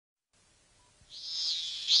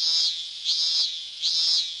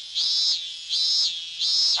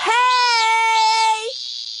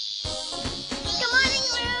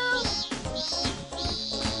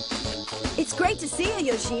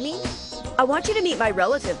Yoshimi. I want you to meet my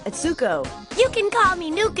relative, Atsuko. You can call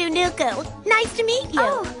me Nuku Nuku. Nice to meet you.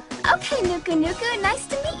 Oh, okay, Nuku Nuku. Nice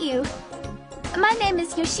to meet you. My name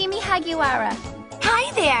is Yoshimi Hagiwara.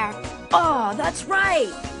 Hi there. Oh, that's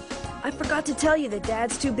right. I forgot to tell you that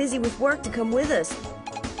Dad's too busy with work to come with us.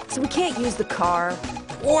 So we can't use the car.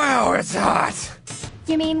 Wow, it's hot.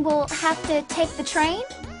 You mean we'll have to take the train?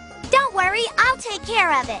 Don't worry, I'll take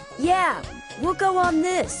care of it. Yeah, we'll go on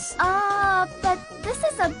this. But this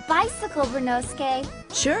is a bicycle, Ryunosuke.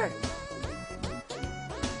 Sure.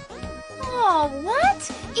 Oh,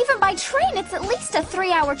 what? Even by train, it's at least a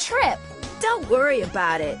 3-hour trip. Don't worry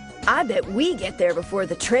about it. I bet we get there before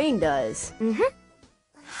the train does. Mm-hmm.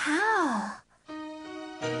 How?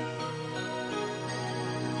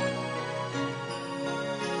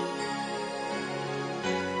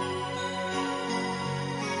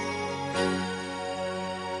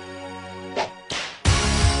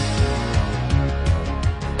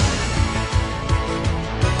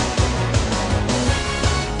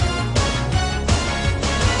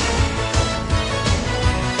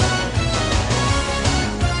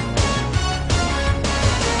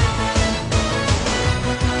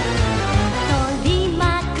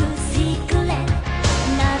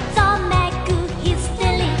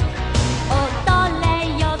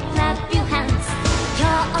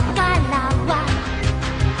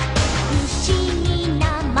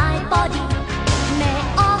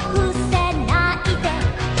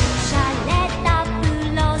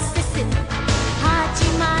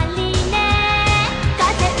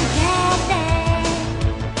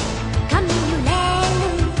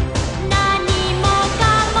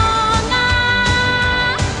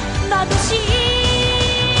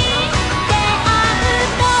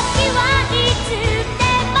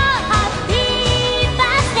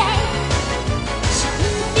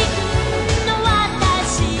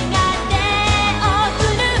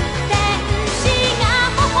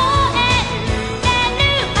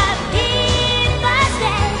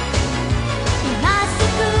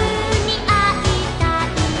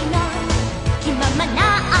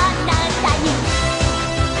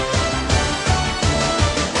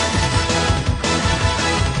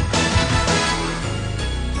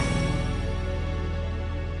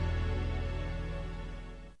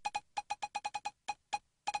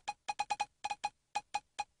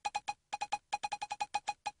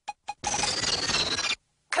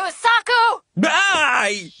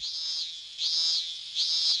 Bye!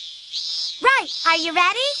 Right, are you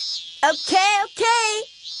ready? Okay.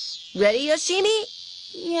 Ready, Yoshimi?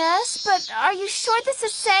 Yes, but are you sure this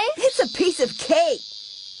is safe? It's a piece of cake.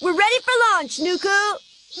 We're ready for launch, Nuku.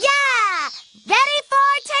 Yeah! Ready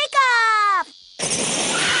for takeoff!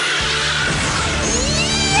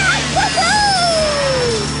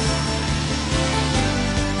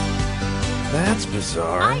 That's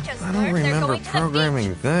bizarre. I just don't learned they're remember going to the programming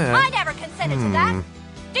beach. that. I never consented to that.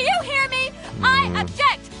 Do you hear me? I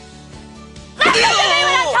object. Listen to me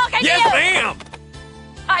when I'm talking Yes, to you. ma'am!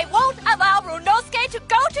 I won't allow Ryunosuke to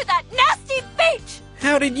go to that nasty beach.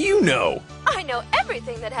 How did you know? I know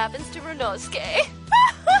everything that happens to Ryunosuke.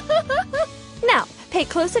 Now, pay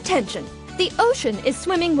close attention. The ocean is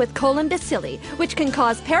swimming with colon bacilli, which can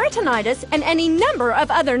cause peritonitis and any number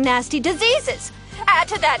of other nasty diseases. Add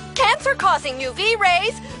to that cancer-causing UV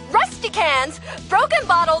rays, rusty cans, broken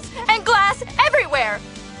bottles, and glass everywhere.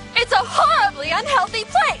 It's a horribly unhealthy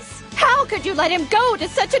place. How could you let him go to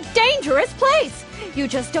such a dangerous place? You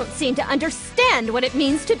just don't seem to understand what it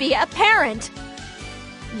means to be a parent.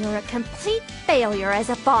 You're a complete failure as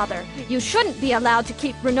a father. You shouldn't be allowed to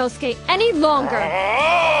keep Ryunosuke any longer.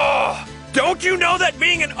 Oh! Don't you know that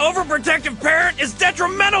being an overprotective parent is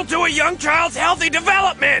detrimental to a young child's healthy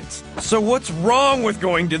development? So what's wrong with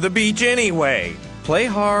going to the beach anyway? Play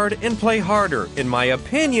hard and play harder. In my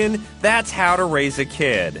opinion, that's how to raise a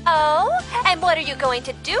kid. Oh? And what are you going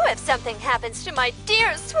to do if something happens to my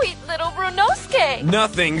dear, sweet little Ryunosuke?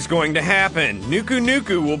 Nothing's going to happen. Nuku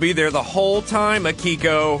Nuku will be there the whole time,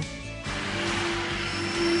 Akiko.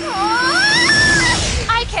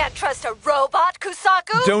 I can't trust a robot,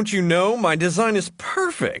 Kusaku. Don't you know my design is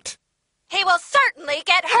perfect? He will certainly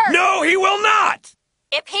get hurt. No, he will not!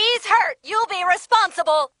 If he's hurt, you'll be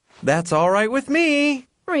responsible. That's all right with me.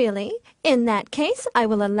 Really? In that case, I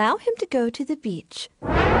will allow him to go to the beach.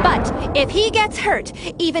 But if he gets hurt,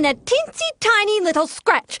 even a teensy tiny little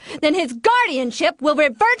scratch, then his guardianship will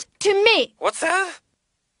revert to me. What's that?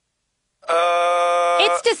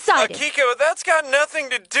 It's decided. Akiko, that's got nothing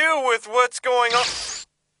to do with what's going on.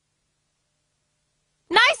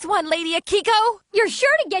 Nice one, Lady Akiko. You're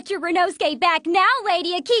sure to get your Ryunosuke back now,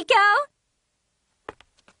 Lady Akiko.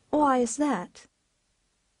 Why is that?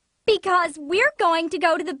 Because we're going to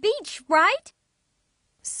go to the beach, right?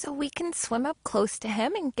 So we can swim up close to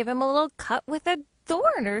him and give him a little cut with a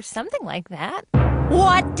thorn or something like that.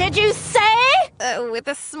 What did you say? With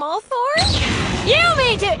a small thorn? You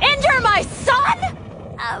mean to injure my son?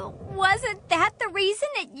 Wasn't that the reason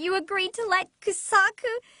that you agreed to let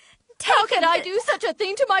Kusaku take How could I do such a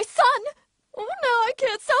thing to my son? Oh, no, I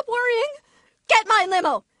can't stop worrying. Get my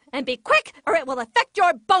limo, and be quick, or it will affect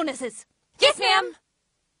your bonuses. Yes, ma'am.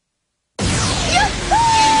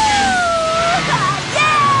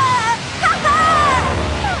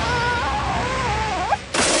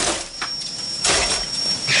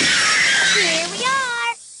 Here we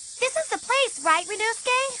are. This is the place, right,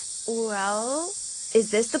 Ryunosuke? Well, is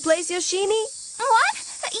this the place, Yoshimi? What?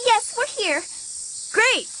 Yes, we're here.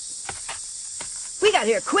 Great! We got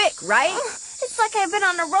here quick, right? It's like I've been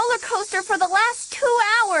on a roller coaster for the last 2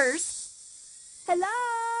 hours. Hello?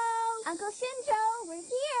 Uncle Shinjo, we're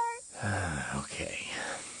here. Okay.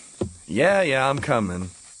 Yeah, I'm coming.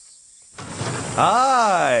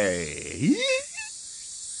 Hi!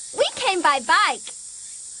 We came by bike.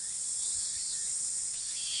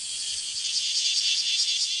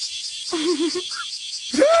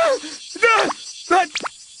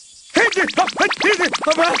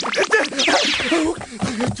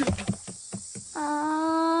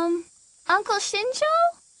 Uncle Shinjo?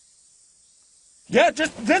 Yeah,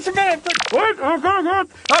 just a minute.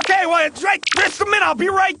 Okay, well, it's right. Just a minute. I'll be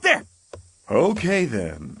right there. Okay,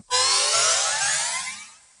 then.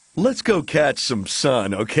 Let's go catch some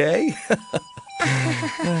sun, okay?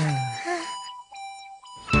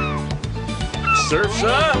 Surf's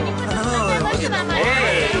up.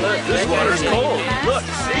 Hey, look, this water's cold. Look,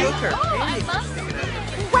 see?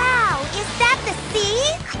 Wow, is that the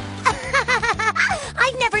sea?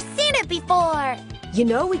 I've never seen it before. You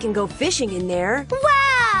know we can go fishing in there.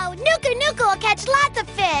 Wow, Nuku Nuku will catch lots of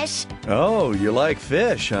fish. Oh, you like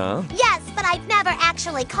fish, huh? Yes, but I've never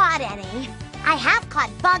actually caught any. I have caught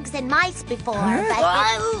bugs and mice before,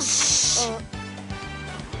 but...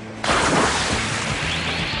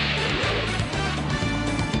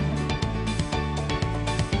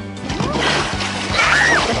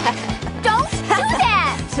 Don't do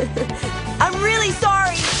that! I'm really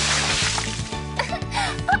sorry.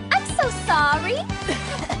 I'm so sorry.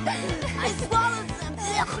 I swallowed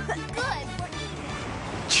something. Good.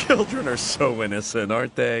 Children are so innocent,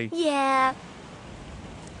 aren't they? Yeah.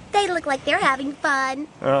 They look like they're having fun.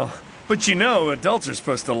 Oh, but you know, adults are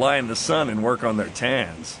supposed to lie in the sun and work on their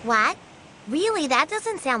tans. What? Really? That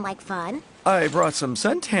doesn't sound like fun. I brought some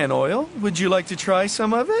suntan oil. Would you like to try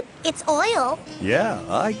some of it? It's oil. Yeah,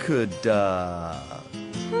 I could,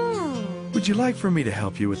 Would you like for me to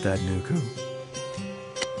help you with that, Nuku?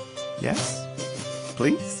 Yes?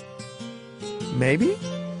 Please? Maybe?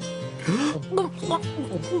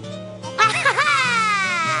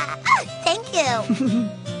 Thank you.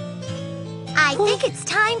 I think it's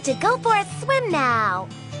time to go for a swim now.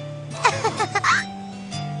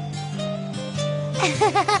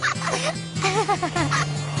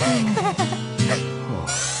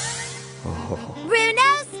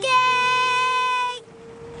 Ryunosuke!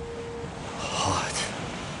 Hot.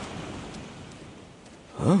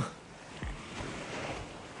 Huh?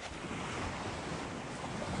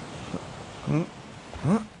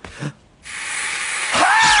 Huh?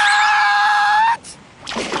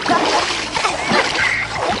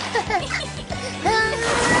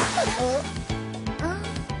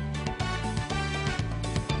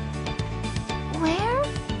 Where?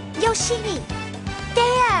 Yoshimi!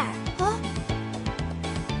 There! Huh?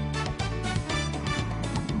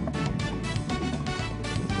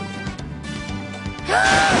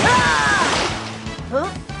 Huh?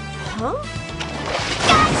 Huh?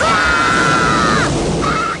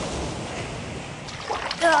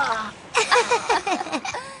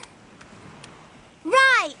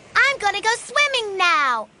 Right! I'm gonna go swimming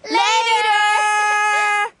now! Later!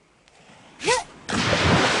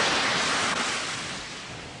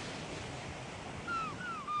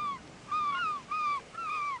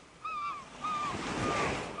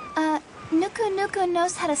 Nuku Nuku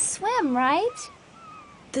knows how to swim, right?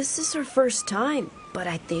 This is her first time, but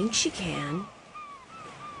I think she can.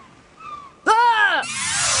 Ah!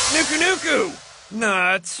 Nuku Nuku!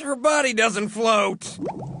 Nuts, her body doesn't float.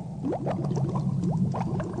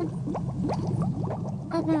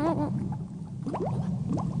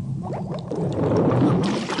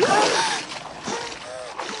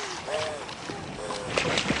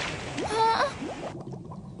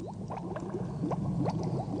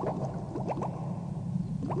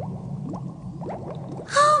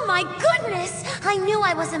 Oh my goodness! I knew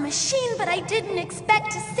I was a machine, but I didn't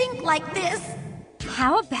expect to sink like this.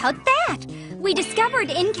 How about that? We discovered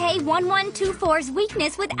NK1124's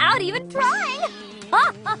weakness without even trying.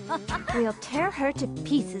 We'll tear her to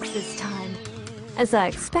pieces this time. As I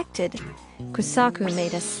expected, Kusaku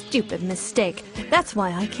made a stupid mistake. That's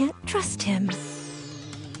why I can't trust him.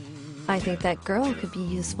 I think that girl could be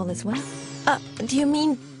useful as well. Do you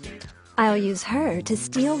mean... I'll use her to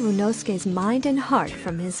steal Ryunosuke's mind and heart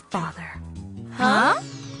from his father. Huh?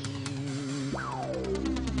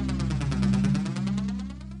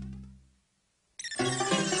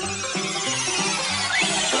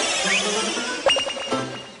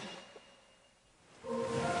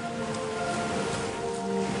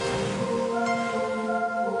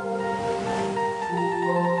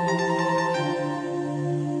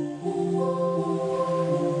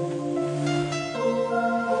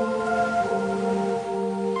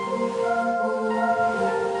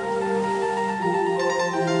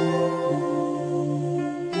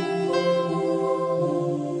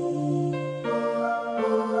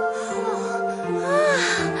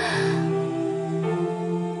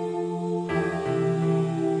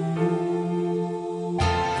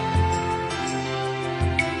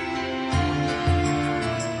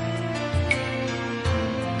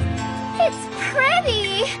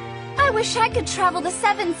 I wish I could travel the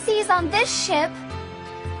 7 seas on this ship.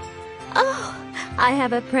 Oh, I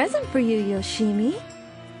have a present for you, Yoshimi.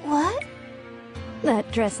 What?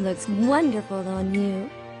 That dress looks wonderful on you.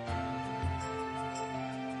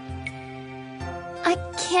 I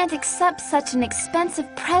can't accept such an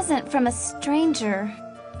expensive present from a stranger.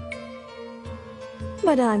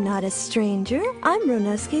 But I'm not a stranger. I'm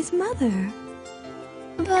Ryunosuke's mother.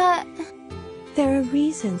 But... There are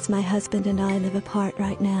reasons my husband and I live apart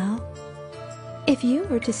right now. If you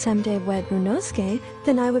were to someday wed Ryunosuke,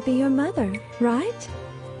 then I would be your mother, right?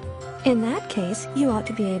 In that case, you ought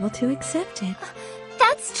to be able to accept it.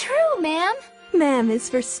 That's true, ma'am. Ma'am is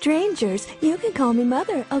for strangers. You can call me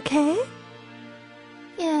mother, okay?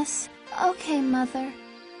 Yes, okay, mother.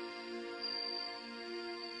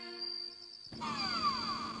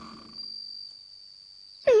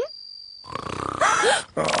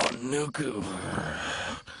 Oh, Nuku.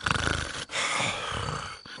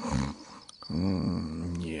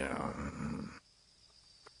 Yeah.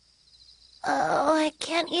 Oh, I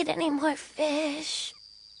can't eat any more fish.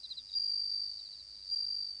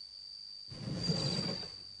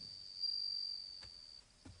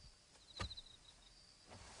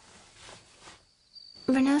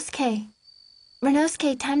 Ryunosuke.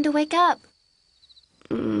 Ryunosuke, time to wake up.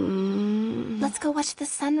 Let's go watch the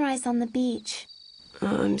sunrise on the beach.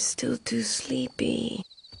 I'm still too sleepy.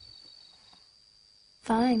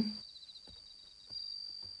 Fine.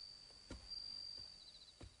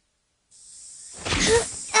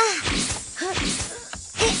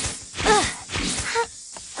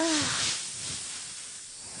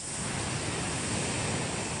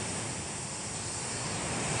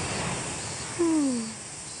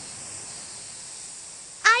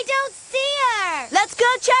 I don't see her! Let's go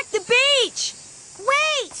check the beach!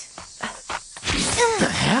 Wait! The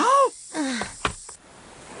hell?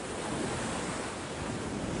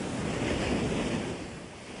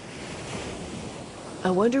 I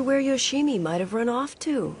wonder where Yoshimi might have run off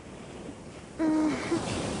to.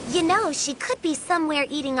 You know, she could be somewhere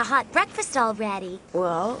eating a hot breakfast already.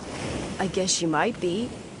 Well, I guess she might be.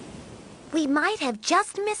 We might have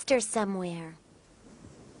just missed her somewhere.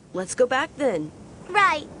 Let's go back then.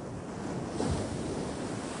 Right.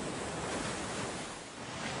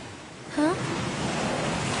 Huh?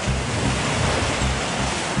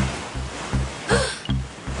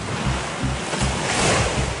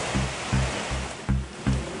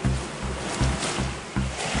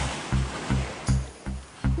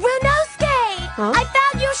 Ryunosuke! Huh? I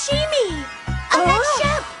found Yoshimi! On that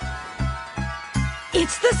ship!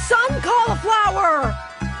 It's the sun cauliflower!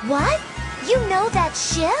 What? You know that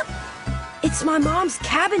ship? It's my mom's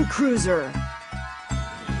cabin cruiser.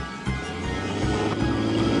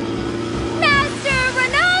 Master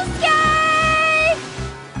Ryunosuke!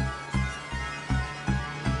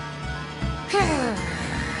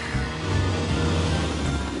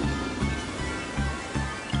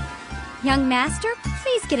 Young master,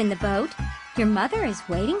 please get in the boat. Your mother is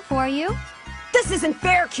waiting for you. This isn't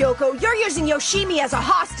fair, Kyoko. You're using Yoshimi as a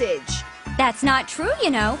hostage. That's not true, you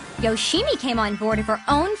know. Yoshimi came on board of her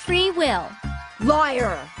own free will.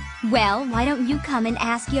 Liar. Well, why don't you come and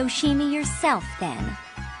ask Yoshimi yourself, then?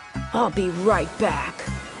 I'll be right back.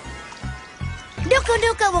 Nuku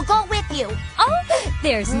Nuku will go with you. Oh,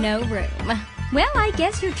 there's no room. Well, I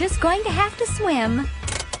guess you're just going to have to swim.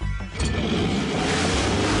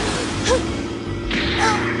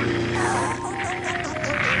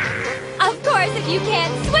 Of course course, if you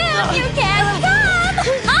can't swim, you can't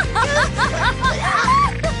come!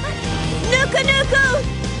 Nuku Nuku!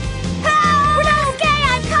 Ryunosuke,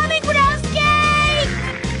 I'm coming, Ryunosuke!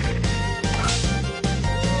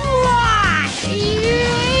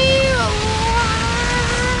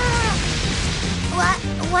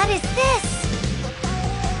 What is this?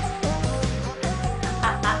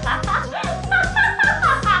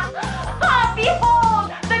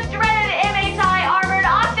 Behold, the dreaded MHI-armored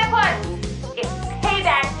octopus! It's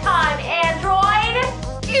payback time, android!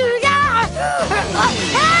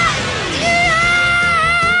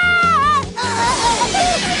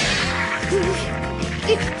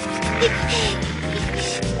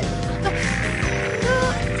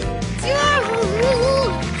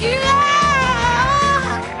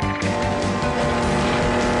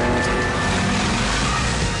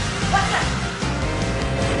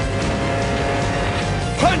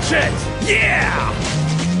 Punch it! Yeah!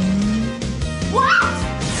 What?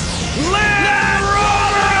 Land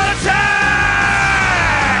roller attack!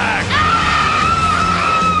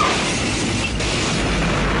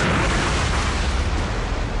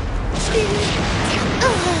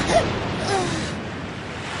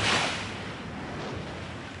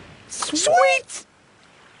 Sweet!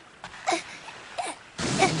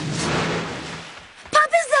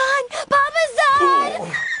 Papa's-on! Papa's-on!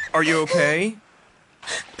 Are you okay?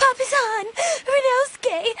 Papa's-on!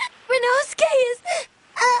 Ryunosuke! Ryunosuke is...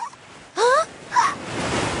 huh?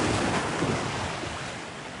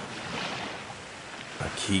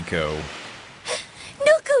 Akiko.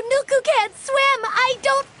 Nuku Nuku can't swim! I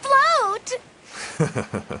don't float!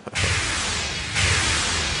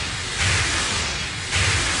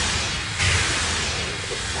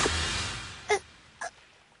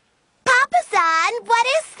 Papa-san, what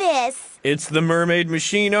is this? It's the Mermaid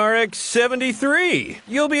Machine RX-73.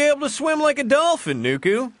 You'll be able to swim like a dolphin,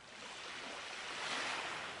 Nuku.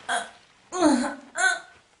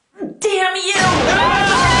 Damn you!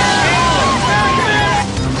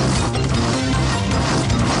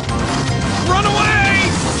 Run away!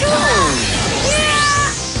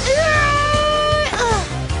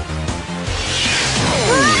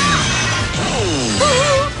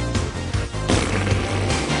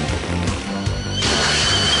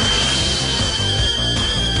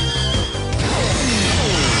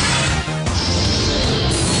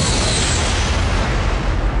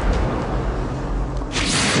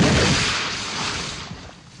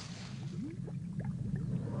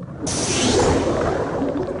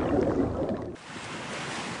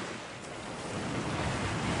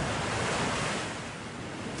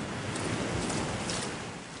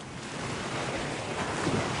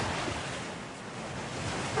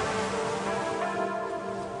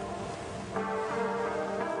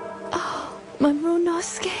 My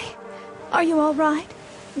Ryunosuke, are you all right?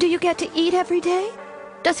 Do you get to eat every day?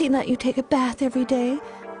 Does he let you take a bath every day?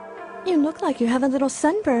 You look like you have a little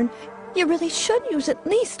sunburn. You really should use at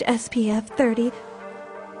least SPF 30.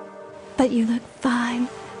 But you look fine.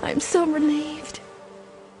 I'm so relieved.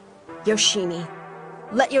 Yoshimi.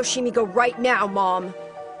 Let Yoshimi go right now, Mom.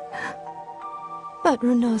 But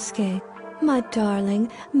Ryunosuke, my darling,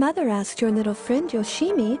 Mother asked your little friend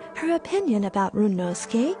Yoshimi her opinion about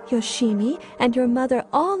Ryunosuke, Yoshimi, and your mother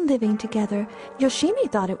all living together. Yoshimi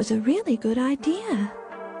thought it was a really good idea.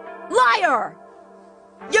 Liar!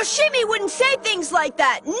 Yoshimi wouldn't say things like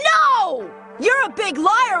that! No! You're a big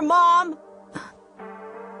liar, Mom!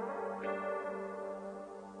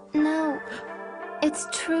 No, it's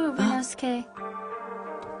true, Ryunosuke.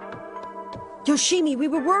 Yoshimi, we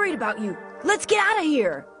were worried about you. Let's get out of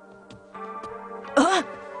here.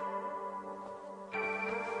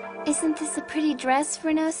 Isn't this a pretty dress,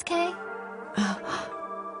 Ryunosuke?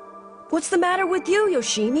 What's the matter with you,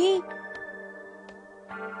 Yoshimi?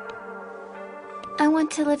 I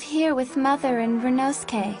want to live here with Mother and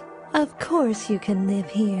Ryunosuke. Of course you can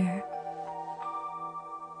live here.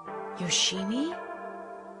 Yoshimi?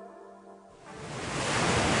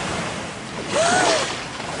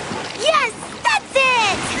 Yes, that's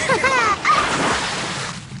it!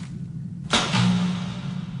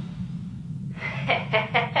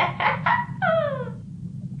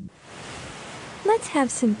 Let's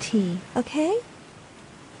have some tea, okay?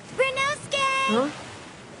 Ryunosuke!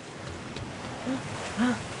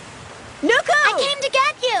 Nuku! I came to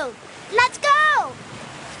get you! Let's go!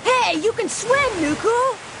 Hey, you can swim,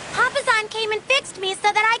 Nuku! Papa's-on came and fixed me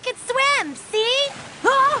so that I could swim, see?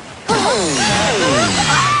 Huh?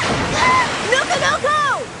 Nuku Nuku!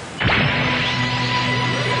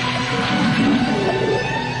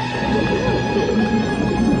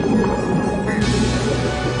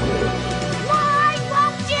 Why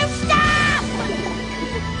won't you stop?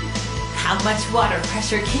 How much water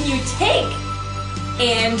pressure can you take,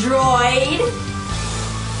 android?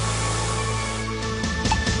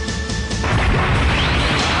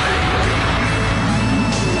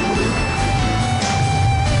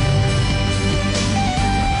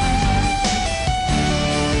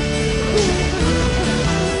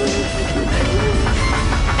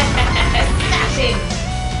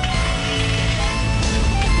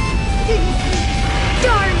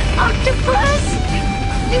 Darn octopus!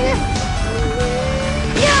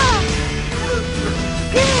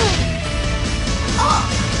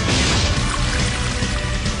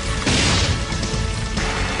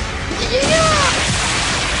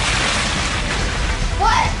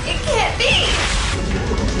 What? It can't be!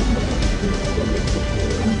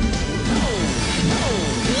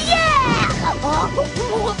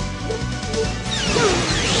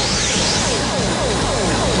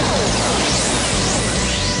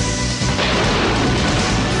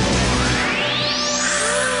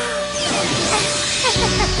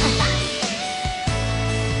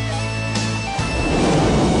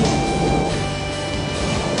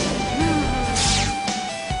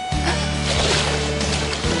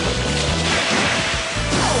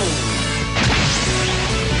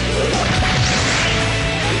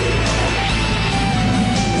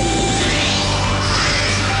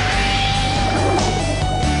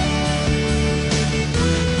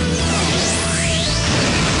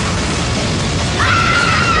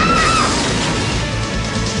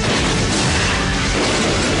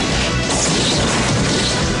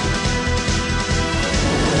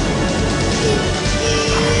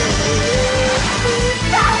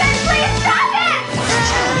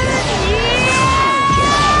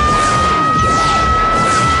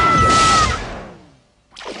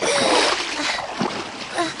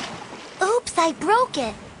 Oops, I broke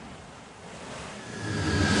it.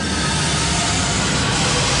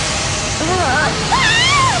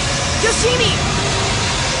 Yoshimi!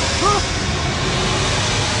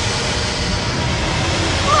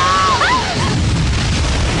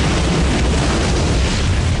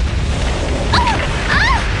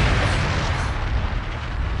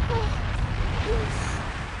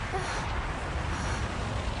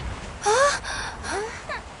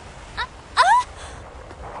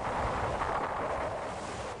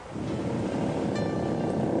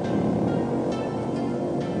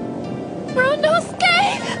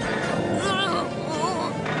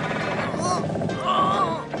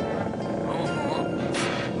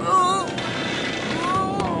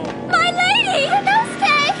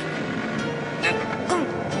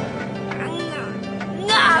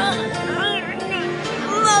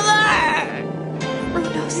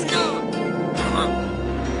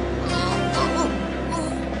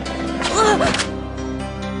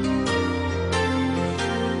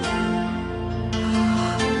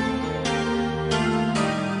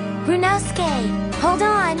 Ryunosuke, hold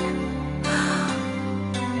on.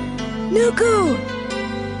 Nuku!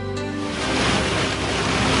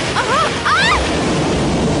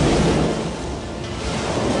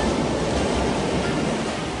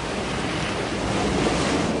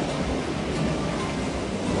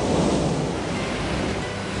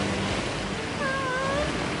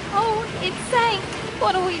 Oh, it sank.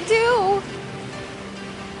 What do we do?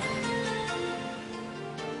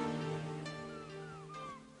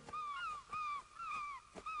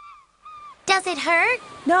 Does it hurt?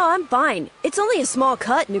 No, I'm fine. It's only a small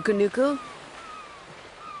cut, Nuku Nuku.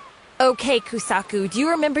 Okay, Kusaku, do you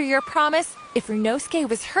remember your promise? If Ryunosuke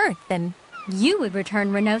was hurt, then... You would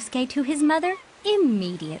return Ryunosuke to his mother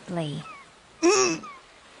immediately.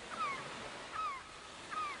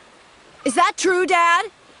 Is that true,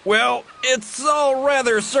 Dad? Well, it's all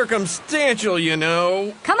rather circumstantial, you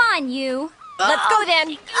know. Come on, you. Let's go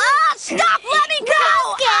then. Stop! Let me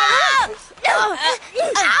go! Let go!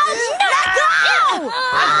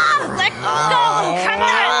 Let go! Come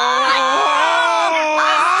on!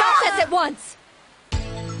 Stop this at once!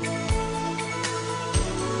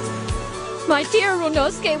 My dear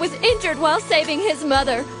Ryunosuke was injured while saving his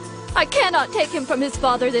mother. I cannot take him from his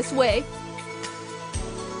father this way.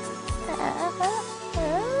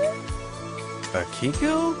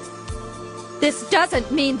 Akiko? This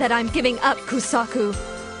doesn't mean that I'm giving up Kusaku.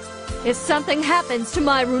 If something happens to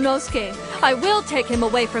my Ryunosuke, I will take him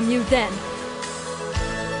away from you then.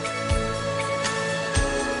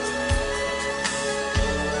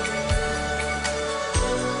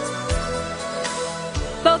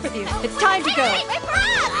 Both of you, it's time to go. Hey, my bra!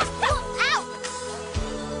 Ow!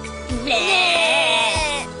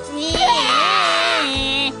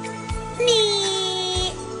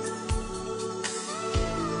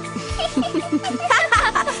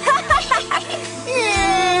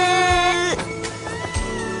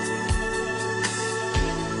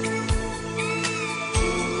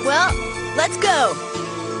 Let's go!